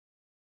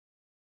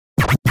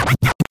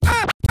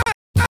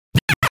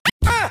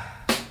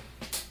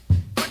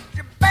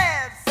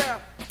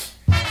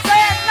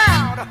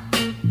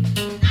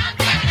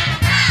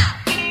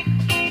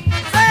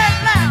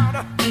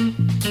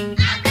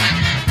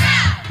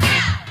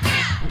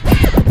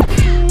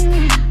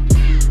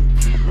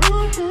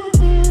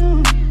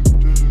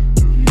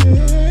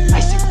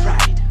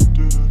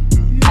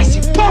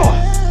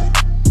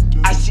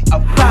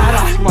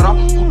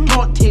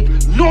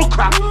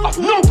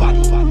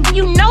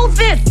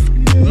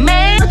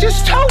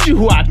told you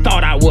who I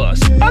thought I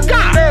was. A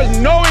guy. There's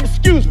no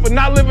excuse for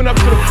not living up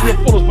to your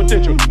fullest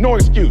potential. No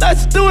excuse.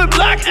 Let's do it,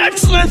 Black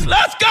excellence.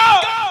 Let's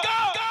go.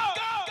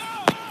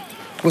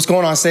 What's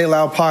going on, Say It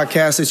Loud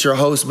podcast? It's your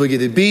host, Boogie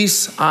the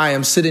Beast. I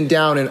am sitting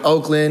down in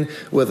Oakland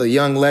with a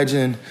young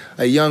legend,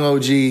 a young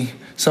OG,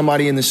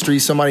 somebody in the street,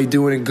 somebody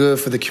doing it good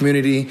for the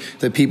community,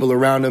 the people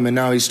around him, and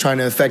now he's trying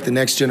to affect the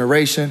next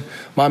generation.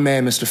 My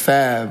man,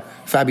 Mr.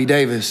 Fabby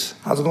Davis.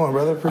 How's it going,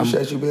 brother?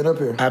 Appreciate you being up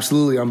here.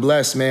 Absolutely, I'm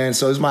blessed, man.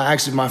 So this is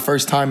actually my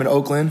first time in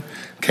Oakland.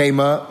 Came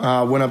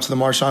up, went up to the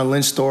Marshawn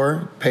Lynch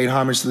store, paid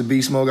homage to the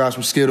Beast Mode, got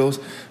some Skittles,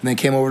 and then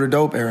came over to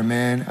Dope Era,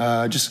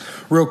 man. Just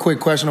real quick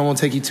question, I won't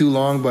take you too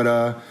long,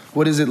 but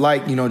what is it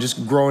like,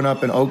 just growing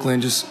up in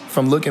Oakland, just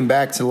from looking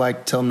back to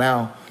till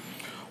now?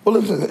 Well,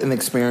 it was an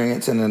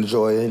experience and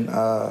enjoying.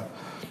 The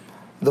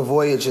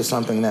voyage is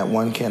something that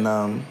one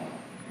can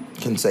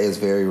say is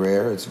very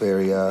rare. It's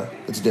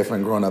it's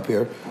different growing up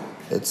here.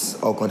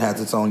 Oakland has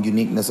its own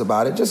uniqueness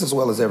about it, just as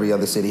well as every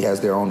other city has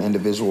their own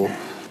individual.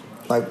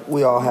 Like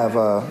we all have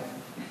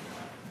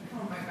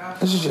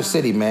this is your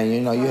city, man.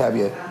 You have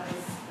your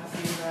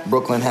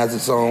Brooklyn has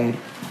its own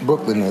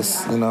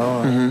Brooklynness.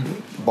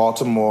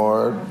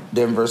 Baltimore,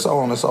 Denver, so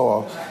on and so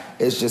on.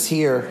 It's just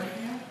here.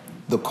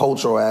 The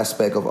cultural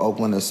aspect of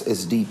Oakland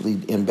is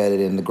deeply embedded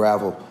in the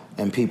gravel,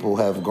 and people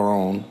have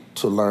grown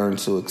to learn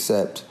to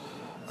accept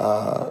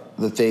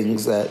the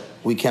things that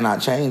we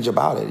cannot change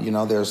about it.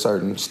 There are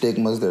certain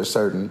stigmas, there are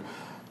certain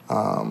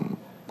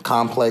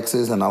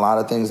complexes, and a lot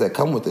of things that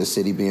come with this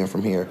city being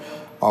from here.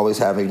 Always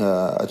having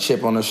a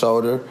chip on the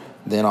shoulder,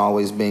 then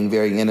always being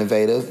very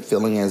innovative,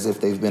 feeling as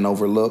if they've been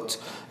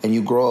overlooked, and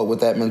you grow up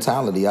with that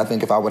mentality. I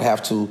think if I would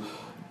have to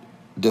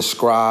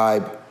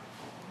describe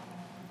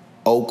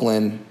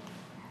Oakland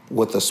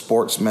with a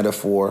sports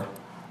metaphor,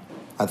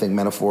 I think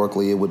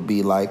metaphorically it would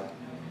be like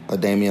a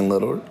Damian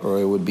Lillard or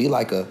it would be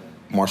like a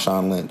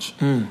Marshawn Lynch.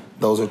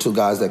 Those are two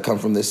guys that come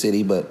from this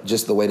city, but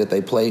just the way that they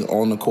play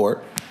on the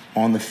court,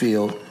 on the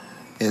field,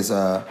 it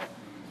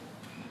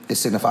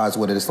signifies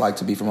what it is like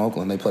to be from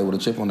Oakland. They play with a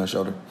chip on their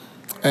shoulder.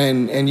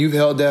 And you've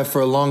held that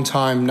for a long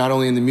time, not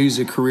only in the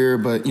music career,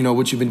 but,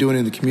 what you've been doing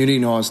in the community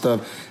and all that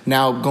stuff.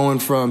 Now going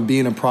from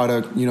being a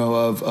product,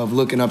 of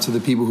looking up to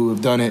the people who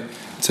have done it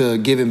to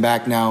giving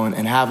back now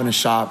and having a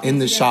shop, in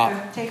the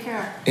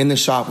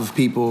shop with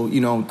people,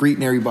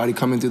 greeting everybody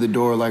coming through the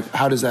door. Like,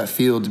 how does that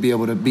feel to be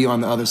able to be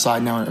on the other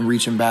side now and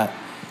reaching back?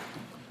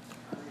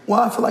 Well,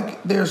 I feel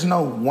like there's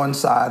no one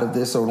side of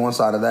this or one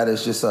side of that.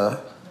 It's just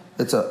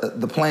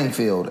the playing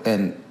field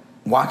and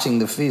watching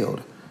the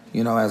field.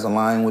 As a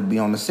lion would be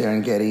on the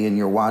Serengeti and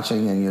you're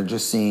watching and you're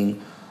just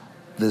seeing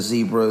the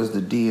zebras,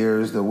 the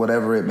deers, the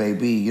whatever it may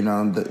be,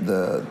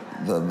 the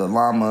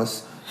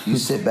llamas, you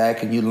sit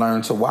back and you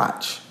learn to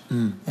watch.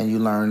 And you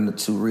learn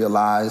to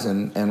realize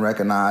and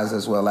recognize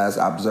as well as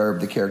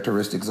observe the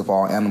characteristics of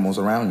all animals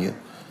around you.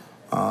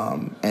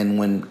 And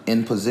when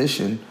in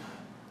position,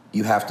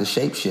 you have to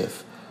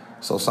shapeshift.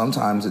 So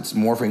sometimes it's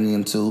morphing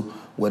into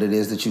what it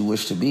is that you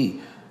wish to be.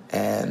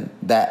 And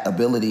that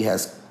ability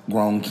has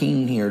grown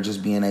keen here,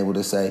 just being able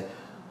to say,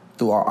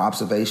 through our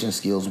observation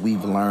skills,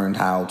 we've learned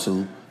how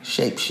to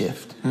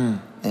shapeshift.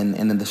 And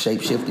in the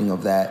shapeshifting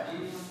of that,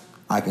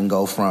 I can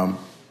go from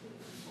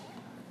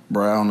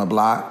bruh on the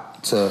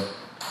block to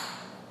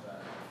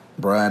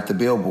bruh at the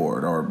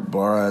billboard or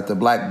bruh at the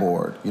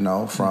blackboard,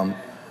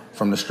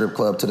 from the strip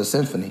club to the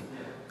symphony.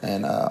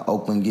 And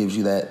Oakland gives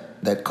you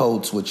that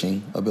code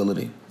switching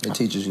ability. It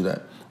teaches you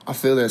that. I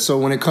feel that. So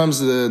when it comes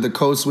to the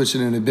code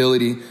switching and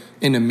ability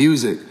in the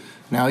music,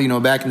 now,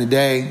 back in the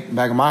day,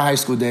 back in my high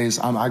school days,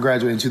 I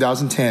graduated in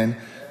 2010,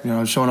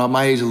 showing off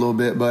my age a little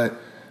bit, but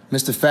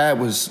Mr. Fab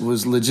was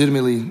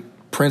legitimately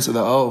Prince of the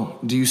O.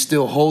 Do you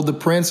still hold the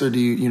Prince, or do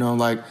you,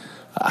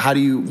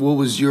 what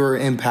was your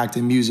impact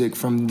in music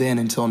from then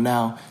until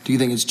now? Do you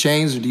think it's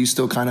changed, or do you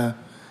still kind of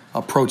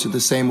approach it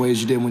the same way as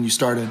you did when you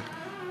started?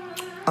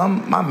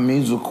 My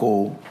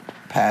musical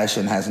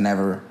passion has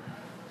never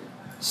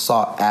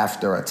sought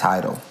after a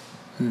title.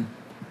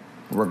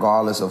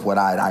 Regardless of what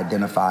I'd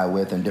identify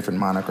with and different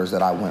monikers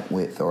that I went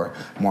with or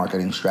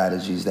marketing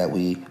strategies that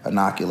we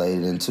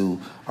inoculated into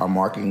our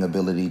marketing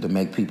ability to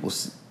make people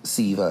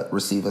receive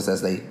us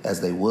as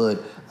they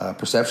would,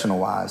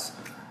 perceptional-wise,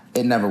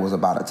 it never was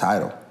about a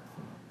title,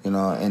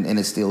 and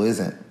it still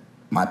isn't.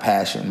 My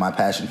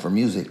passion for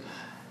music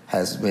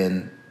has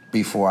been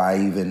before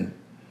I even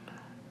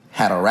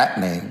had a rap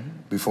name.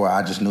 Before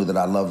I just knew that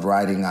I loved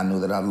writing, I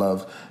knew that I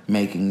loved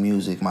making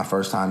music. My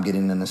first time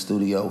getting in the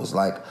studio was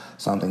like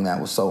something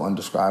that was so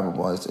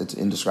indescribable. It's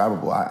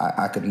indescribable.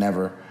 I could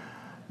never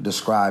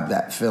describe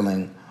that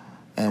feeling,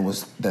 and it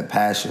was that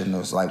passion. It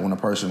was like when a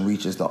person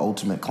reaches the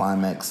ultimate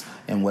climax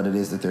in what it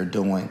is that they're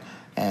doing,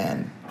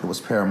 and it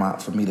was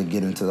paramount for me to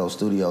get into those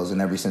studios.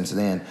 And ever since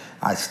then,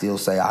 I still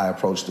say I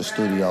approached the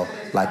studio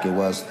like it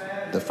was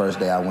the first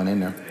day I went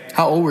in there.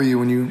 How old were you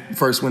when you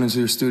first went into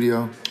your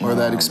studio or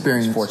that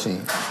experience? 14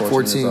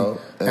 years old,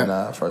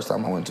 and first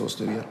time I went to a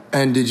studio.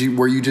 And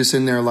were you just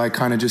in there like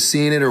kind of just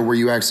seeing it, or were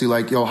you actually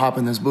like, yo, hop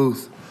in this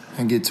booth?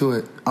 and get to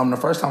it? The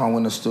first time I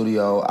went to the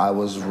studio, I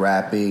was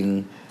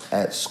rapping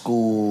at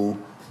school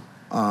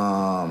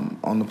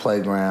on the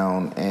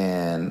playground,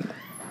 and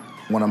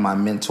one of my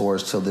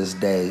mentors till this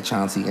day,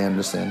 Chauncey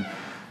Anderson,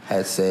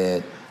 had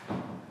said,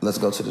 let's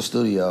go to the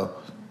studio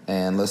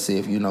and let's see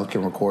if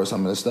can record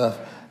some of this stuff.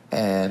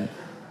 And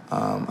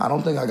I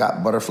don't think I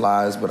got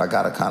butterflies, but I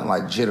got a kind of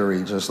like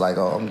jittery, just like,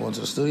 oh, I'm going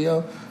to the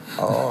studio?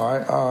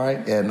 Oh, all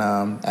right. And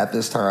at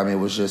this time, it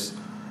was just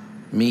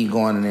me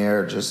going in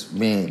there, just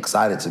being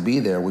excited to be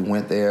there. We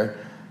went there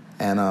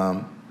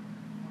and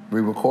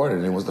we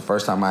recorded. It was the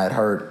first time I had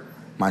heard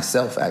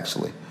myself,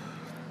 actually,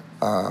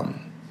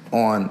 on,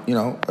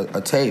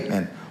 a tape.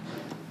 And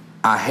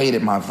I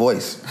hated my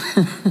voice,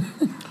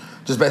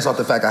 just based off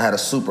the fact I had a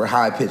super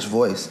high-pitched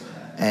voice.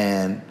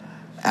 And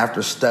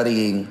after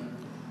studying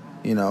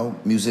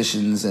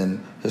musicians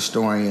and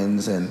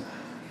historians and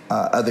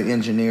other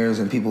engineers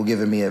and people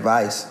giving me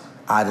advice,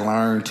 I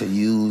learned to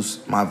use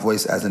my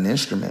voice as an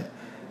instrument.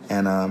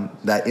 And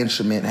that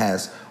instrument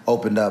has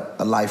opened up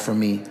a life for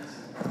me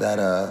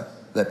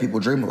that people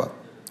dream about.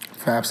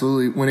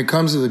 Absolutely. When it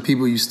comes to the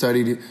people you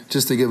studied,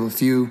 just to give a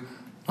few,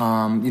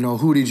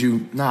 who did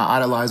you, not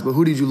idolize, but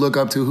who did you look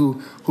up to?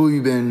 Who have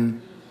you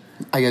been,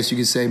 I guess you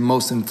could say,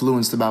 most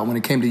influenced about when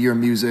it came to your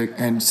music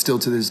and still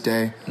to this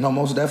day? No,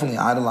 most definitely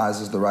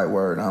idolize is the right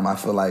word. I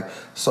feel like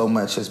so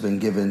much has been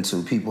given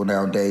to people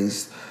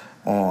nowadays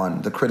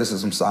on the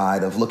criticism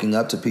side of looking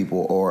up to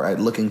people or at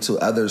looking to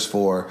others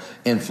for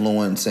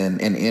influence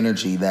and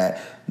energy that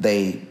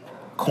they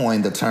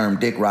coined the term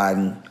dick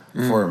riding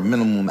for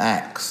minimum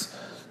acts.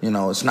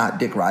 It's not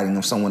dick riding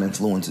if someone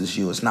influences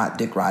you. It's not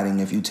dick riding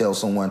if you tell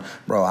someone,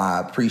 bro,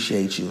 I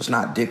appreciate you. It's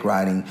not dick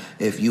riding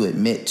if you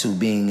admit to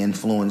being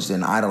influenced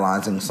and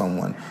idolizing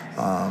someone.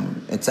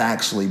 It's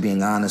actually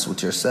being honest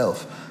with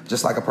yourself.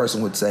 Just like a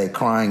person would say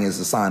crying is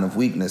a sign of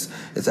weakness,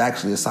 it's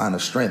actually a sign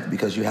of strength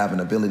because you have an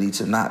ability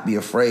to not be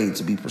afraid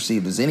to be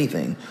perceived as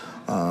anything.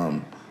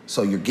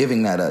 So you're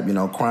giving that up.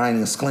 Crying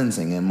is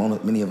cleansing,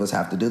 and many of us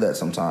have to do that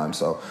sometimes.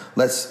 So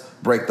let's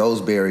break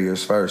those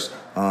barriers first.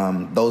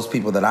 Those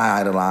people that I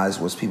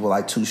idolized was people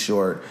like Too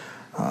Short,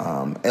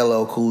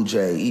 LL Cool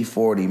J,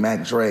 E40,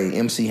 Mac Dre,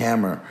 MC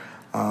Hammer.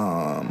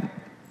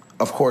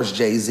 Of course,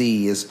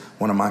 Jay-Z is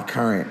one of my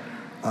current,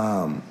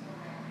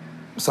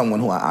 someone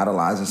who I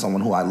idolize and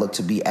someone who I look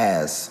to be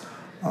as,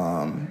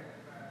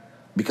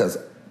 because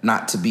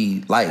not to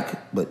be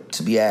like, but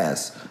to be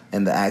as,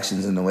 in the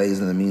actions and the ways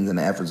and the means and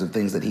the efforts of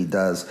things that he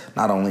does,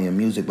 not only in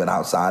music but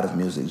outside of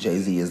music.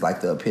 Jay-Z is like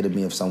the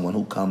epitome of someone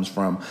who comes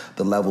from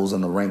the levels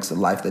and the ranks of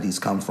life that he's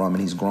come from,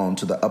 and he's grown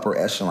to the upper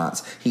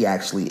echelons. He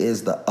actually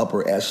is the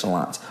upper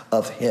echelons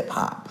of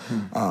hip-hop,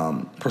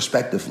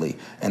 prospectively,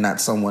 and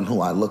that's someone who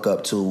I look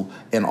up to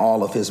in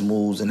all of his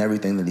moves and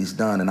everything that he's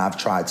done, and I've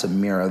tried to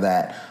mirror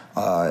that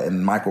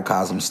in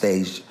microcosm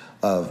stage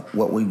of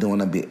what we do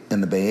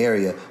in the Bay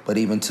Area, but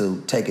even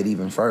to take it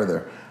even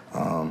further.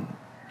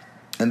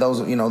 And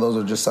those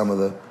are just some of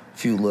the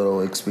few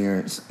little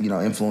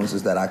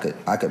influences that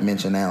I could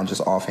mention now,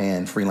 just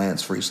offhand,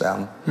 freelance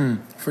freestyling.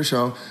 For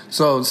sure.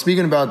 So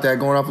speaking about that,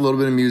 going off a little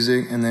bit of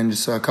music, and then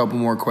just a couple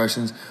more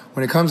questions.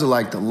 When it comes to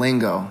like the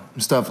lingo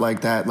and stuff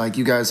like that, like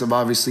you guys have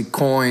obviously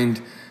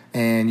coined,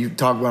 and you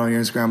talk about on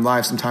your Instagram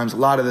Live sometimes a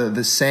lot of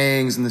the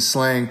sayings and the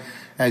slang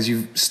as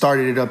you've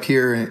started it up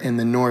here in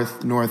the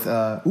Northwest,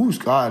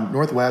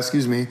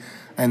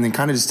 and then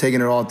kind of just taking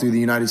it all through the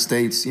United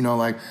States.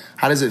 Like,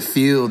 how does it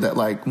feel that,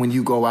 like, when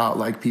you go out,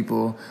 like,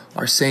 people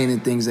are saying the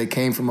things that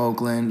came from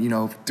Oakland,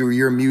 through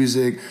your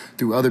music,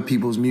 through other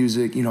people's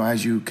music,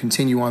 as you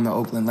continue on the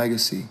Oakland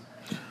legacy?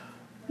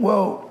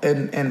 Well,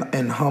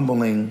 in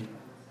humbling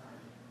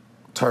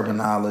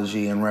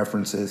terminology and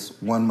references,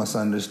 one must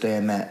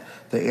understand that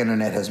the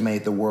internet has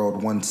made the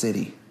world one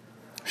city.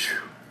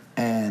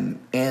 And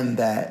in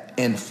that,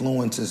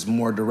 influence is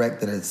more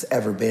direct than it's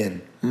ever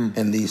been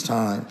in these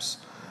times.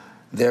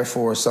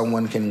 Therefore,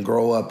 someone can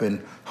grow up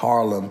in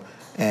Harlem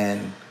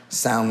and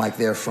sound like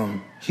they're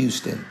from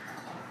Houston.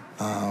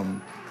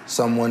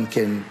 Someone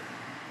can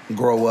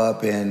grow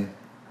up in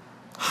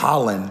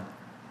Holland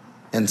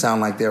and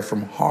sound like they're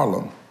from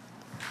Harlem.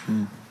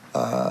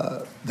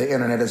 The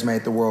internet has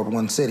made the world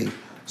one city.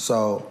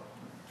 So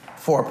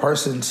for a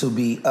person to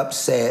be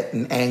upset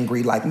and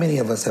angry, like many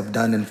of us have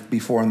done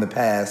before in the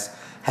past,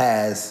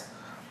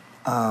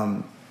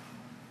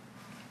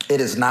 it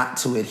is not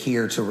to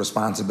adhere to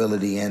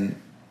responsibility in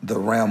the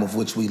realm of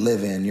which we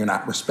live in. You're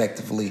not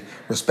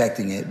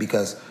respecting it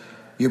because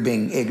you're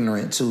being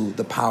ignorant to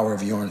the power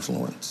of your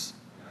influence.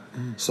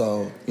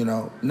 So,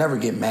 never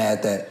get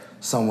mad that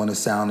someone is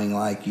sounding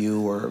like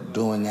you or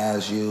doing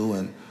as you,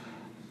 and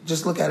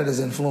just look at it as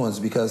influence,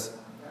 because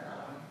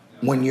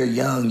when you're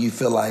young, you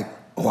feel like,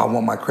 oh, I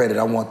want my credit,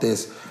 I want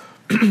this.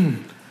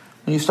 When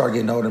you start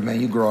getting older,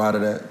 man, you grow out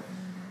of that.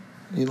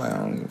 You're like, I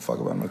don't give a fuck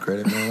about my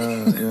credit,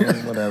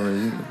 man. Whatever.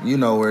 You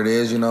know where it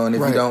is, and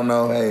if you don't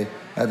know, hey,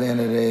 at the end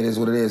of the day, it is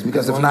what it is.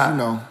 Because if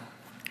not,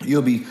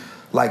 you'll be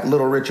like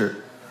Little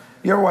Richard.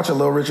 You ever watch a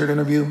Little Richard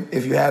interview?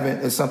 If you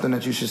haven't, it's something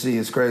that you should see.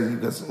 It's crazy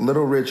because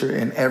Little Richard,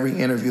 in every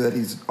interview that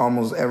he's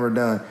almost ever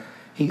done,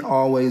 he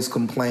always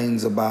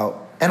complains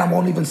about, and I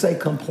won't even say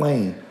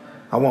complain.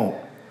 I won't,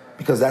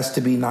 because that's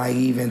to be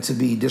naive and to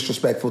be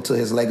disrespectful to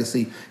his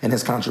legacy and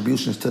his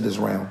contributions to this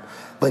realm.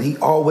 But he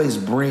always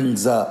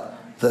brings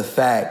up the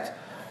fact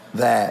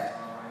that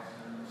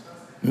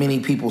many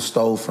people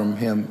stole from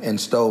him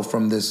and stole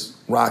from this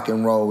rock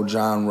and roll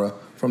genre,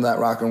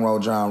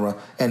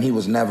 and he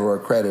was never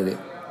accredited.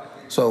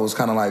 So it was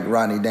kind of like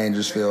Rodney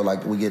Dangerfield,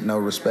 like we get no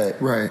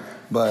respect. Right.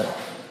 But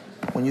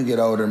when you get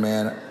older,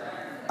 man,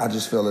 I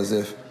just feel as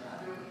if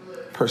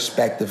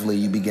perspectively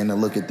you begin to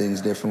look at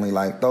things differently.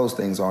 Like, those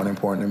things aren't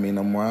important to me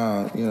no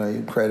more.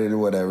 You credit or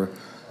whatever.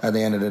 At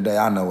the end of the day,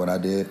 I know what I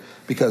did.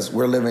 Because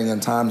we're living in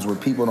times where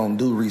people don't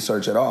do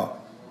research at all.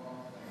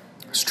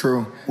 It's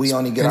true. We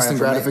only get instant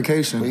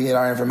gratification. We get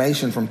our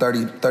information from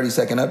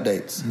 30-second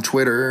updates. And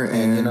Twitter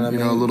and you know what I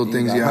mean? Little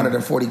things.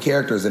 140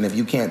 characters, and if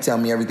you can't tell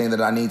me everything that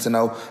I need to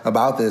know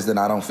about this, then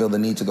I don't feel the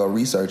need to go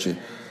research it.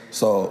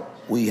 So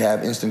we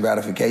have instant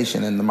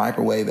gratification in the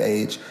microwave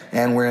age,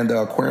 and we're in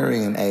the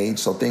Aquarian age,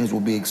 so things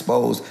will be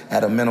exposed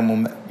at a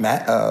minimum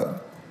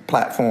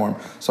platform.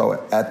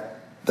 So at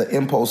the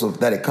impulse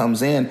of that it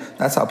comes in,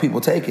 that's how people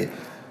take it.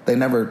 They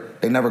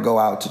never go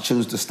out to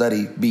choose to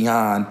study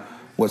beyond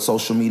what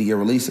social media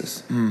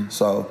releases.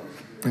 So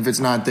if it's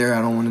not there,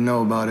 I don't want to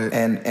know about it.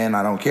 And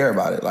I don't care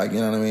about it. Like, you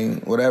know what I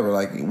mean? Whatever.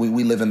 Like,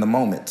 we live in the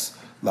moments.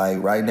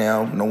 Like, right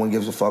now, no one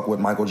gives a fuck what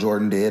Michael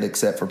Jordan did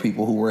except for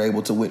people who were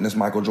able to witness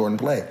Michael Jordan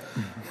play.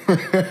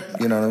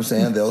 You know what I'm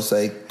saying? They'll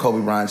say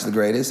Kobe Bryant's the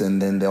greatest,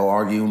 and then they'll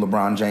argue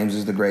LeBron James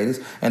is the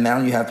greatest. And now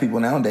you have people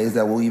nowadays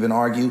that will even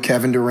argue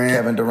Kevin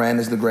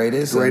Durant is the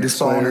greatest player. And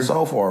so on and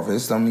so forth.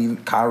 It's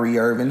Kyrie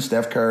Irving,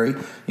 Steph Curry.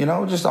 You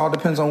know, it just all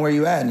depends on where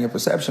you at and your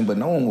perception. But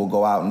no one will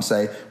go out and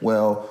say,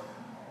 well,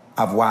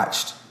 I've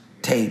watched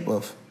tape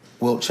of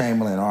Wilt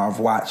Chamberlain, or I've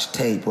watched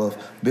tape of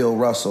Bill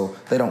Russell.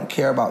 They don't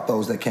care about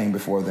those that came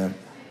before them.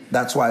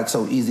 That's why it's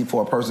so easy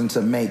for a person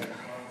to make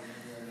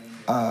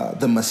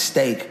the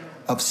mistake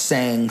of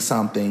saying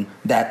something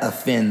that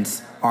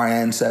offends our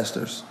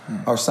ancestors,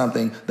 or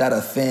something that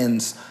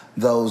offends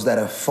those that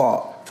have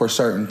fought for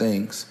certain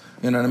things.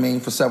 You know what I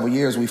mean? For several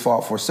years we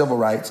fought for civil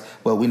rights,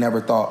 but we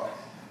never thought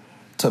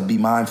to be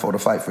mindful to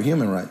fight for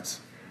human rights.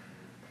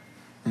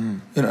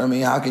 You know what I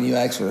mean? How can you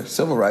ask for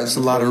civil rights? It's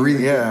a lot of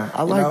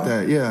I like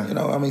that, yeah. You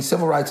know, I mean,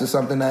 civil rights is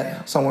something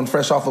that someone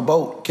fresh off a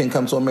boat can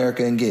come to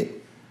America and get.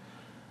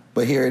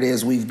 But here it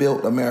is, we've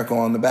built America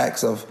on the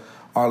backs of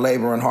our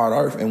labor and hard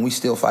earth, and we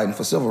still fighting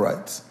for civil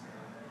rights.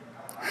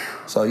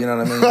 So, you know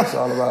what I mean? It's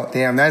all about...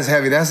 Damn, that's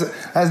heavy. That's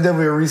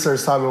definitely a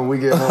research topic when we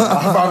get home.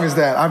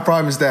 I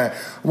promise that.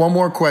 One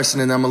more question,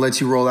 and then I'm going to let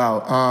you roll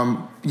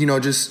out.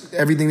 Just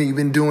everything that you've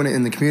been doing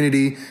in the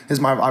community. This is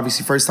my,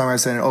 obviously, first time I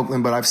said in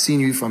Oakland, but I've seen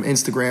you from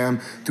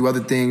Instagram, do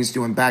other things,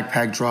 doing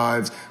backpack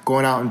drives,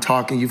 going out and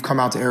talking. You've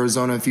come out to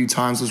Arizona a few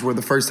times. This was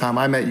the first time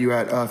I met you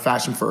at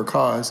Fashion for a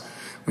Cause,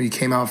 when you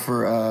came out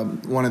for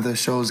one of the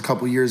shows a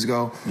couple years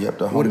ago. Yep,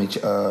 the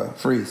homie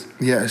Freeze.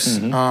 Yes.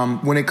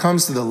 Mm-hmm. When it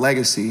comes to the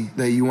legacy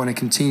that you want to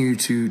continue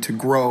to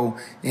grow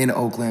in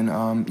Oakland,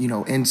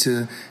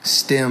 into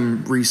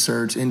STEM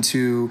research,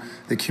 into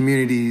the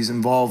community's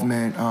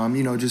involvement,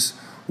 just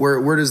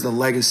where does the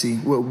legacy,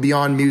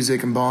 beyond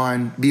music and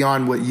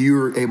beyond what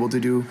you're able to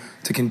do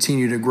to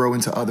continue to grow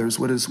into others,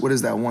 what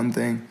is that one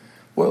thing?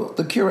 Well,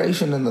 the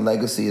curation and the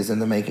legacy is in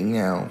the making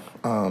now.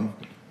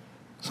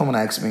 Someone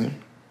asked me,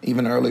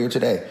 even earlier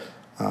today,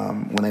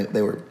 when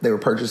they were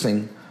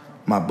purchasing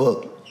my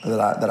book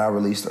that I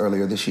released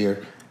earlier this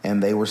year,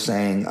 and they were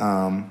saying,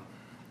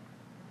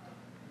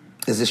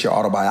 "Is this your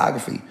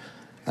autobiography?"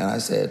 And I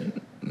said,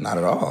 "Not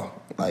at all.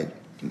 Like,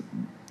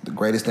 the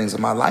greatest things of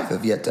my life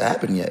have yet to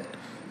happen yet.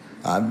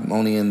 I'm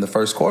only in the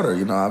first quarter.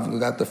 I've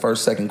got the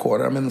first, second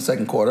quarter. I'm in the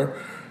second quarter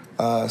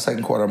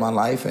of my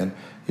life, and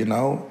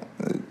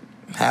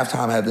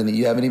halftime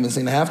you haven't even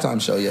seen the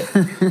halftime show yet."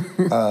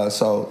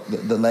 So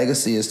the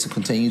legacy is to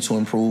continue to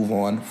improve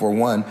on, for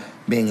one,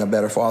 being a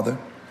better father.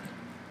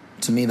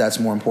 To me, that's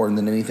more important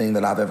than anything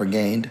that I've ever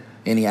gained,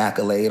 any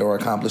accolade or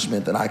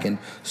accomplishment that I can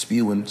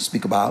spew and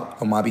speak about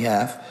on my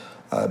behalf.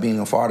 Being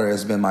a father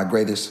has been my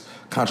greatest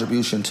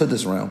contribution to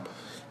this realm,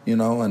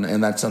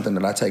 and that's something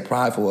that I take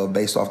pride of,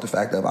 based off the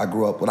fact that I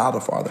grew up without a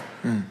father.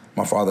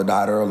 My father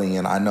died early,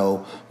 and I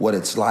know what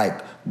it's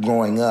like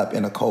growing up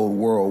in a cold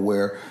world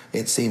where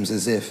it seems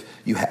as if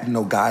you have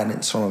no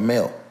guidance from a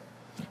male.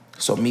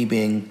 So me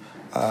being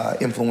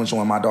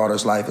influential in my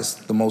daughter's life is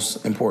the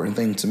most important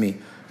thing to me,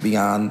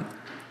 beyond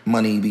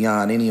money,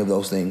 beyond any of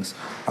those things.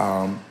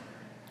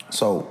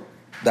 So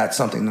that's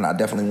something that I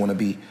definitely want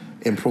to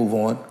improve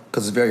on,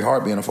 because it's very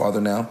hard being a father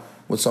now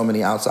with so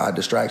many outside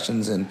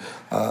distractions and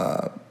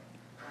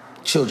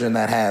children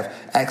that have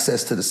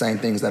access to the same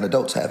things that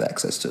adults have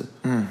access to.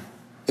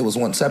 It was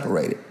once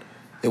separated.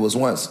 It was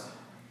once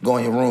go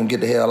in your room,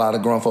 get the hell out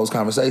of grown folks'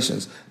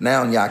 conversations.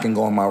 Now, I can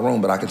go in my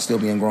room, but I can still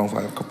be in grown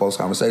folks'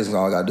 conversations.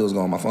 All I got to do is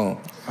go on my phone.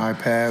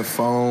 iPad,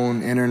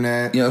 phone,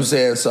 internet. You know what I'm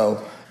saying?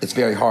 So it's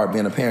very hard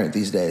being a parent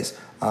these days.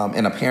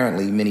 And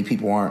apparently many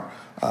people aren't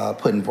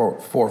putting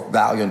forth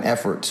value and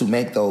effort to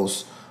make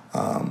those,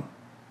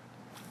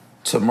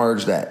 to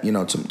merge that,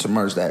 to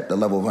merge that, the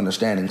level of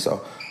understanding.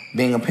 So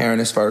being a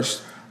parent is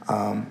first,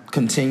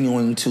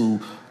 continuing to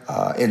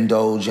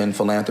indulge in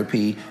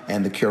philanthropy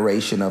and the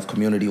curation of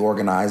community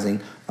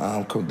organizing,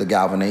 the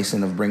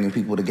galvanization of bringing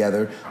people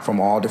together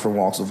from all different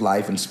walks of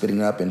life and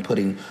splitting up and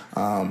putting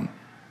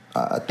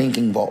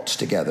thinking vaults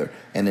together.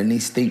 And in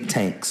these think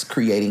tanks,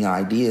 creating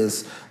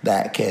ideas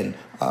that can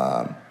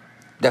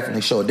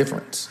definitely show a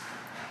difference,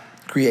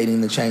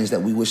 creating the change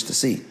that we wish to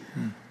see,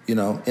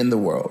 in the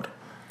world.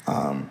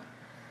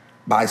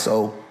 By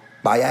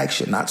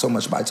action, not so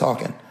much by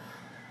talking.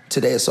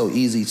 Today it's so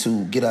easy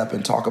to get up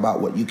and talk about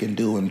what you can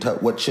do and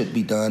what should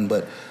be done,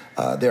 but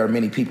there are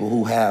many people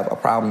who have a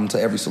problem to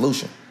every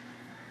solution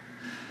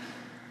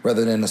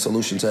rather than a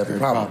solution to every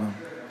problem.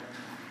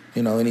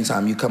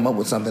 Anytime you come up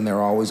with something,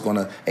 they're always going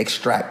to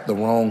extract the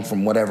wrong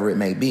from whatever it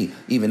may be,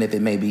 even if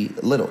it may be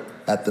little.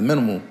 At the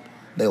minimum,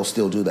 they'll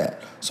still do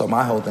that. So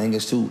my whole thing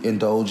is to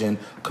indulge in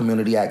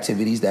community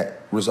activities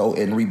that result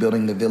in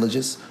rebuilding the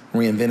villages,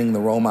 reinventing the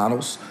role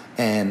models,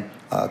 and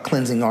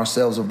cleansing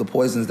ourselves of the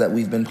poisons that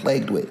we've been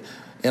plagued with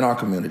in our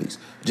communities.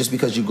 Just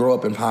because you grow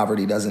up in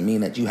poverty doesn't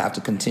mean that you have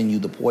to continue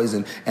the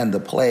poison and the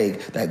plague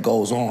that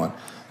goes on.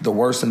 The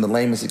worst and the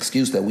lamest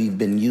excuse that we've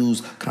been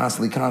used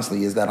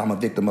constantly is that I'm a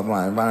victim of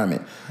my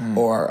environment,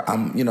 or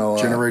I'm,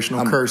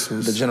 generational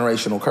curses. The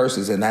generational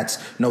curses, and that's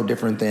no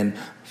different than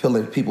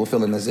people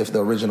feeling as if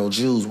the original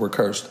Jews were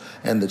cursed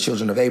and the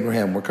children of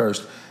Abraham were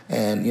cursed,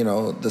 and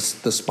the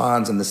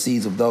spawns and the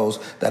seeds of those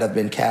that have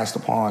been cast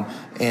upon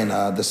and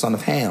the son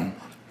of Ham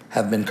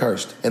have been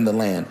cursed in the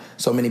land.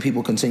 So many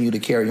people continue to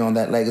carry on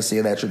that legacy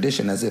of that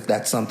tradition as if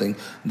that's something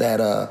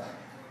that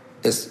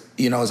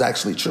is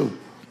actually true.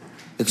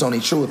 It's only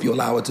true if you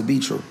allow it to be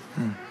true.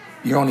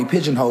 You're only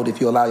pigeonholed if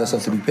you allow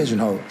yourself to be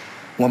pigeonholed.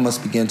 One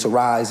must begin to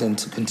rise and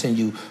to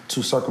continue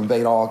to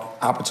circumvent all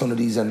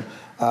opportunities and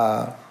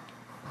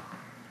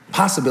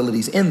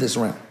possibilities in this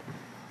realm.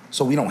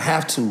 So we don't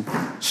have to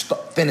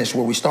finish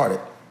where we started.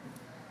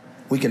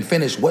 We can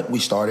finish what we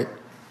started,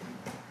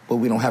 but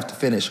we don't have to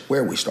finish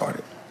where we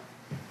started.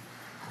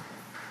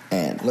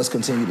 And let's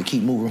continue to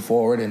keep moving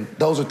forward. And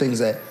those are things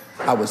that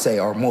I would say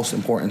are most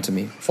important to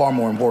me, far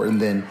more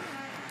important than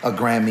a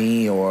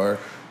Grammy or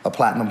a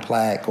platinum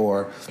plaque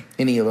or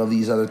any of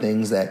these other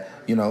things that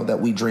that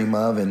we dream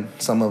of, and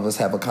some of us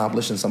have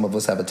accomplished and some of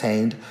us have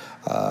attained.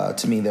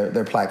 To me,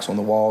 they're plaques on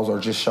the walls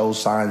or just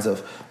shows signs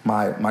of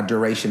my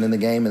duration in the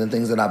game and the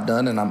things that I've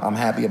done, and I'm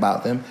happy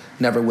about them.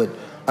 Never would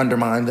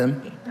undermine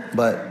them,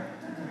 but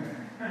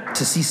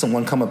to see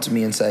someone come up to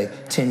me and say,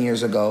 10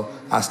 years ago,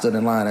 I stood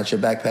in line at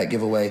your backpack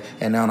giveaway,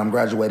 and now I'm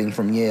graduating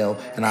from Yale,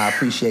 and I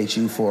appreciate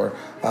you for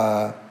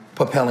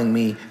propelling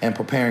me and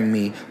preparing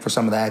me for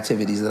some of the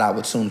activities that I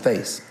would soon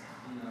face.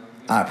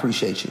 I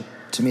appreciate you.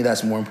 To me,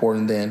 that's more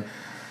important than,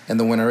 and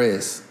the winner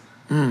is.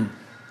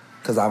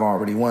 Because I've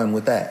already won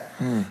with that.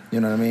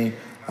 You know what I mean?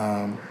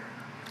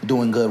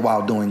 Doing good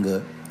while doing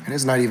good. And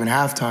it's not even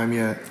halftime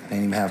yet.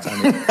 Ain't even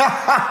halftime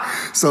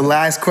yet. So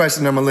last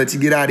question, I'm going to let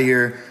you get out of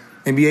here.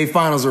 NBA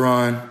Finals are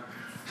on.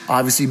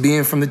 Obviously,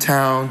 being from the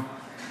town,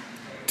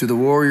 do the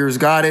Warriors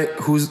got it?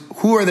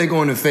 Who are they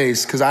going to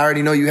face? Because I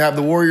already know you have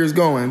the Warriors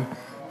going.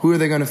 Who are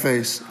they going to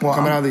face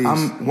coming out of these?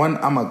 I'm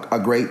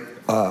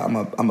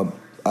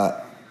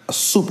a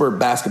super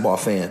basketball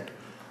fan.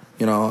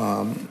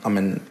 I'm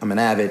an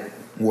avid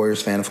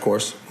Warriors fan, of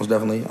course, most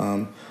definitely.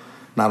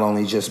 Not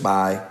only just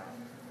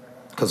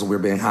because we're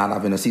being hot.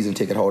 I've been a season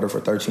ticket holder for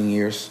 13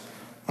 years.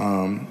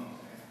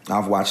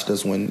 I've watched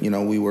us when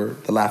we were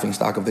the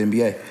laughingstock of the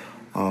NBA.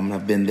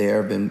 I've been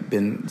there,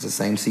 been the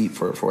same seat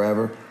for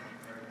forever.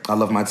 I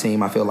love my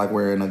team. I feel like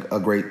we're in a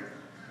great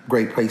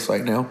place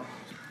right now.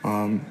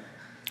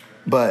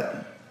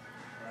 But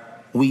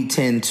we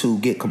tend to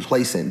get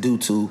complacent due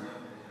to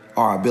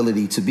our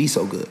ability to be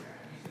so good.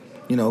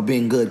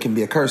 Being good can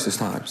be a curse at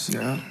times.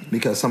 Yeah.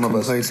 Because some of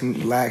us...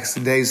 Complacent,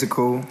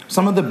 lackadaisical.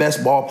 Some of the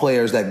best ball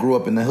players that grew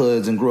up in the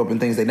hoods and grew up in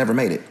things, they never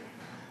made it.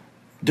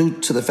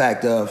 Due to the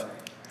fact of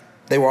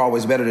they were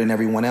always better than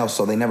everyone else,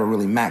 so they never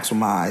really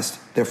maximized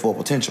their full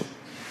potential.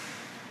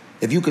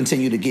 If you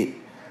continue to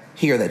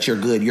hear that you're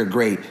good, you're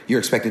great, you're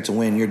expected to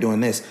win, you're doing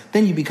this,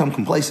 then you become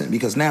complacent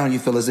because now you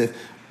feel as if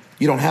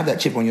you don't have that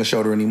chip on your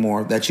shoulder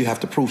anymore, that you have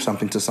to prove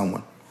something to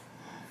someone.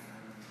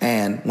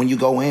 And when you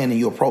go in and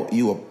you approach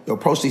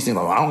these things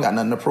like, I don't got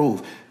nothing to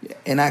prove.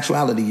 In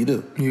actuality, you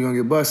do. You're going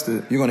to get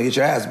busted. You're going to get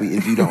your ass beat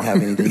if you don't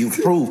have anything. You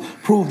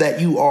prove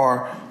that you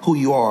are who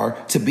you are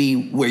to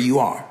be where you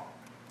are.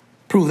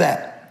 Prove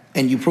that.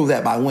 And you prove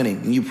that by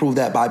winning. And you prove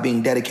that by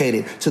being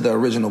dedicated to the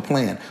original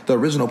plan. The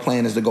original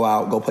plan is to go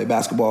out, go play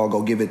basketball,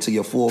 go give it to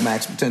your full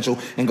max potential,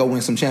 and go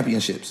win some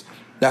championships.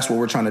 That's what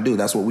we're trying to do.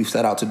 That's what we've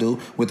set out to do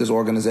with this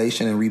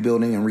organization and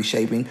rebuilding and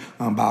reshaping.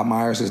 Bob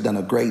Myers has done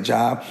a great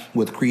job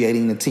with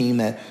creating the team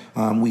that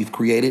we've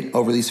created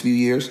over these few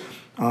years.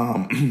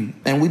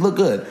 And we look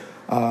good.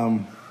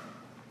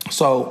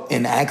 So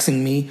in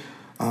asking me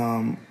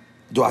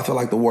Do I feel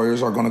like the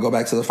Warriors are going to go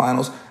back to the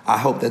finals? I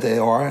hope that they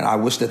are, and I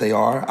wish that they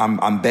are.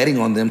 I'm betting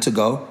on them to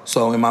go.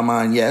 So in my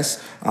mind,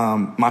 yes.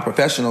 My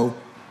professional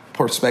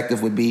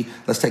perspective would be,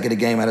 let's take it a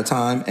game at a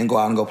time and go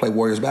out and go play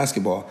Warriors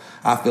basketball.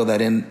 I feel that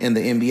in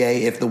the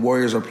NBA, if the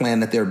Warriors are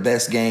playing at their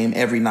best game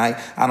every night,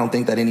 I don't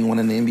think that anyone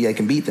in the NBA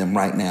can beat them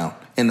right now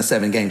in the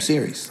 7-game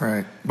series.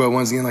 Right. But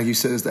once again, like you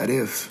said, it's that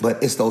if.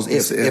 But it's those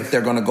ifs. If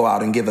they're going to go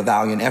out and give a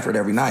valiant effort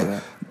every night.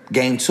 Right.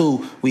 Game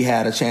 2, we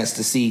had a chance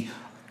to see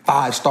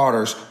 5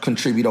 starters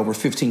contribute over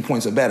 15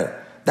 points or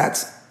better.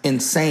 That's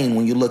insane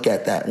when you look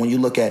at that. When you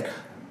look at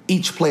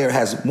each player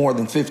has more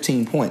than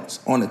 15 points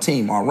on the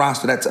team, on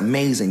roster. That's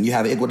amazing. You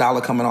have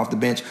Iguodala coming off the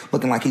bench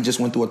looking like he just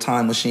went through a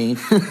time machine,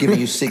 giving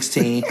you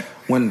 16.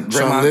 When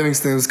Sean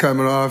Livingston's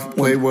coming off,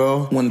 played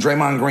well. When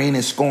Draymond Green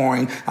is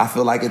scoring, I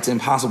feel like it's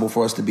impossible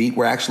for us to beat.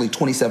 We're actually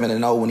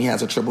 27-0 when he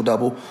has a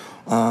triple-double.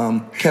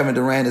 Kevin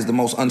Durant is the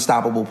most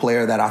unstoppable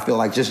player that I feel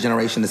like this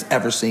generation has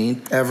ever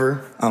seen.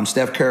 Ever.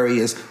 Steph Curry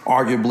is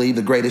arguably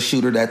the greatest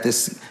shooter that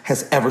this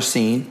has ever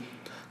seen.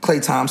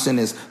 Klay Thompson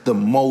is the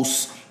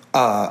most...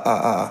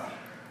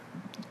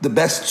 the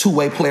best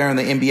two-way player in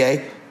the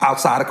NBA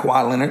outside of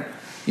Kawhi Leonard.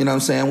 You know what I'm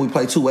saying? We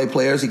play two-way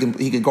players. He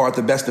can guard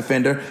the best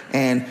defender,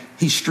 and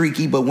he's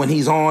streaky, but when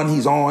he's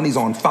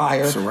on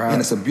fire. And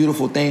it's a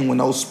beautiful thing. When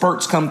those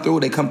spurts come through,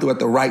 they come through at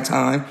the right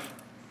time.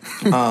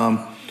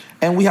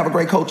 And we have a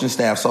great coaching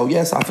staff. So,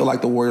 yes, I feel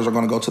like the Warriors are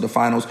going to go to the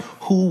finals.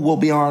 Who will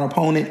be our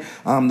opponent?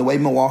 The way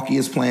Milwaukee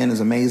is playing is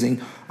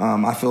amazing.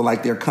 I feel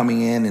like they're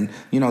coming in and,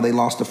 they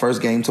lost the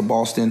first game to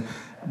Boston.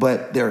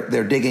 But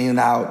they're digging it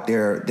out.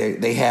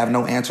 They have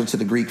no answer to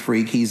the Greek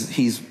Freak.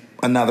 He's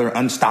another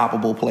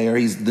unstoppable player.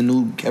 He's the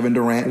new Kevin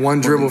Durant.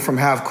 One dribble from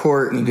half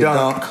court and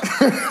dunk.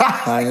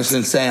 It's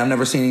insane. I've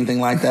never seen anything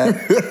like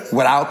that.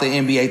 Without the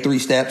NBA 3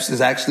 steps,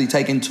 is actually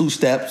taking 2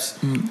 steps.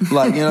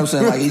 Like, you know what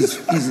I'm saying?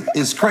 Like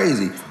it's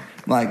crazy.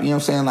 Like, you know what I'm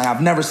saying? Like,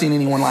 I've never seen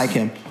anyone like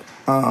him.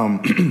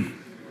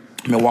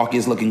 Milwaukee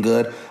is looking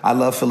good. I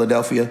love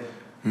Philadelphia.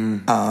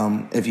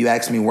 If you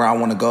ask me where I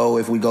want to go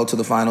if we go to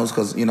the finals,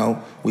 because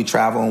we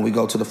travel and we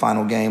go to the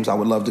final games, I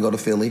would love to go to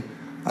Philly.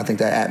 I think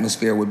that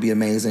atmosphere would be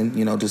amazing,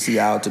 to see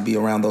out, to be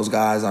around those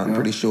guys. I'm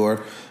pretty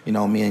sure,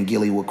 me and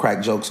Gilly will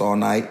crack jokes all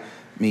night.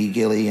 Me,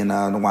 Gilly,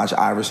 and watch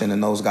Iverson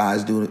and those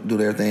guys do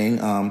their thing.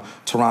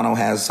 Toronto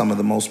has some of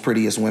the most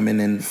prettiest women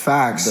in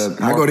facts.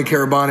 I go to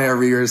Carabana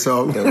every year,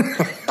 so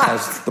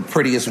has the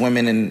prettiest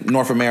women in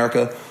North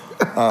America.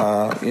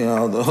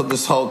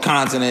 This whole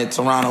continent,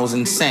 Toronto's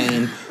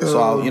insane. So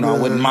I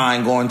wouldn't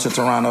mind going to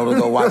Toronto to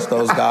go watch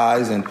those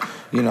guys and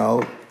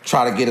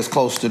try to get as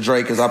close to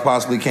Drake as I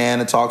possibly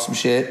can and talk some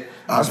shit.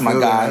 That's my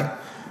guy.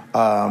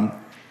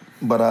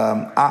 But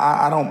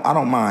I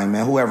don't mind,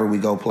 man. Whoever we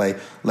go play,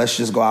 let's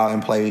just go out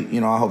and play.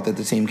 I hope that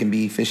the team can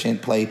be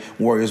efficient, play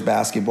Warriors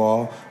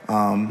basketball,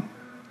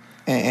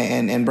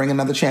 and bring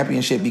another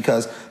championship,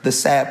 because the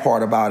sad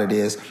part about it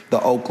is the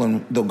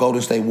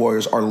Golden State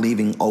Warriors are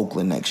leaving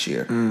Oakland next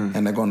year,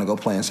 and they're going to go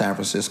play in San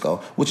Francisco,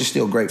 which is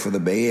still great for the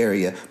Bay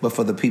Area, but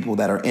for the people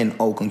that are in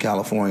Oakland,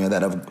 California,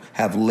 that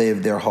have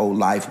lived their whole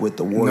life with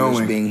the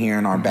Warriors being here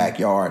in our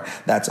backyard,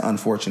 that's an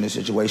unfortunate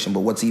situation.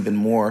 But what's even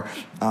more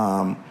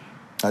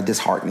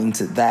disheartening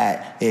to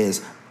that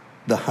is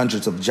the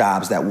hundreds of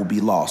jobs that will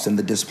be lost and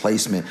the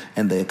displacement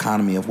and the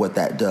economy of what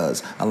that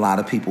does. A lot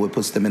of people, it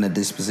puts them in a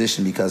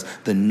disposition because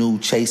the new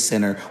Chase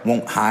Center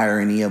won't hire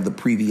any of the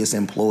previous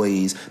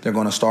employees. They're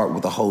going to start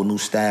with a whole new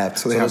staff.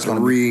 So they have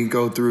to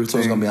go through. So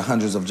there's going to be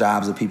hundreds of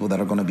jobs of people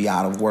that are going to be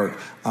out of work,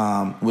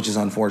 which is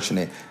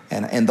unfortunate.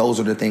 And those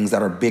are the things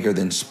that are bigger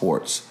than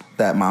sports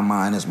that my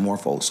mind is more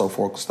so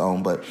focused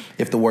on. But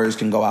if the Warriors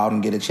can go out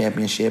and get a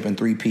championship and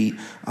three-peat,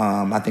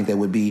 I think they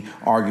would be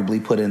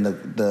arguably put in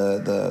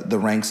the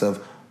ranks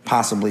of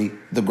possibly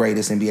the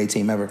greatest NBA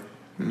team ever.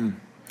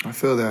 I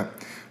feel that.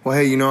 Well,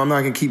 hey, I'm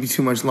not going to keep you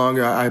too much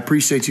longer. I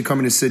appreciate you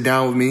coming to sit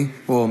down with me.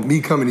 Well, me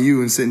coming to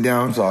you and sitting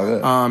down. It's all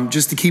good.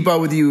 Just to keep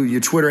up with you,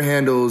 your Twitter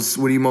handles,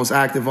 what are you most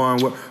active on?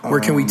 Where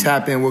can we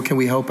tap in? What can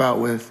we help out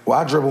with? Well,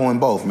 I dribble in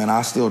both, man.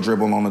 I still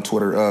dribble on the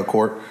Twitter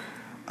court.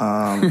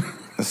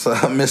 It's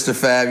Mr.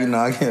 Fab,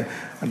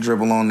 I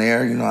dribble on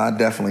there. I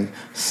definitely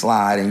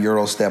slide and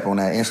Euro step on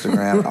that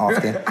Instagram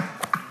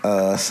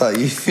often. So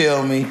you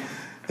feel me?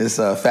 It's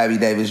Fabby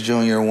Davis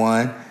Jr.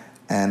 1.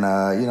 And,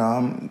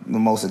 I'm the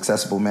most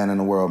accessible man in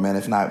the world, man.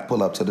 If not,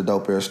 pull up to the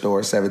Dope Air store,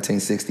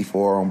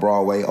 1764 on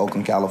Broadway,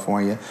 Oakland,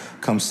 California.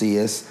 Come see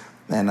us.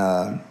 And,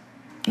 I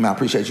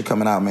appreciate you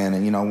coming out, man.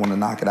 And, I want to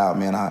knock it out,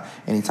 man.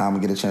 Anytime we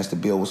get a chance to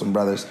build with some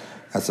brothers,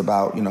 that's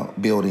about,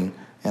 building.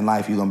 In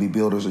life, you're going to be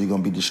builders or you're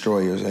going to be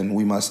destroyers, and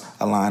we must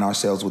align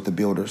ourselves with the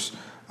builders.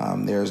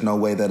 There's no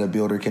way that a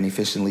builder can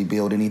efficiently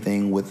build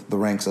anything with the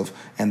ranks of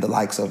and the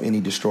likes of any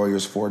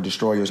destroyers, for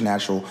destroyers'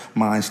 natural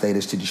mind state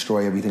is to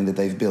destroy everything that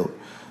they've built.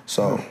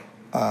 So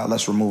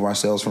let's remove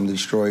ourselves from the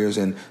destroyers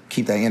and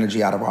keep that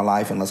energy out of our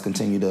life, and let's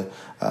continue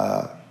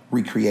to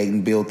recreate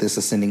and build this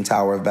ascending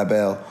tower of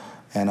Babel,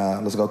 and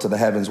let's go to the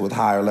heavens with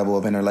higher level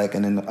of intellect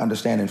and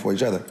understanding for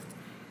each other.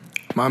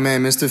 My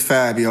man, Mr.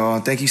 Fab, y'all.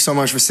 Thank you so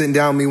much for sitting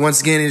down with me.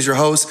 Once again, it is your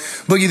host,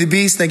 Boogie the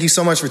Beast. Thank you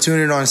so much for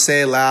tuning in on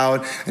Say It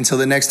Loud. Until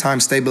the next time,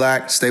 stay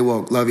black, stay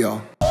woke. Love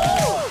y'all.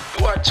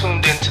 You are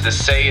tuned into the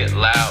Say It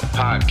Loud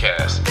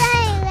podcast.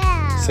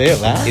 Say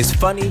it loud. It's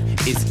funny,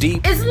 it's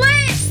deep, It's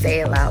lit. Say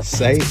it loud.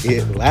 Say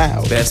it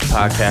loud. best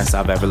podcast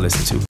I've ever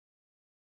listened to.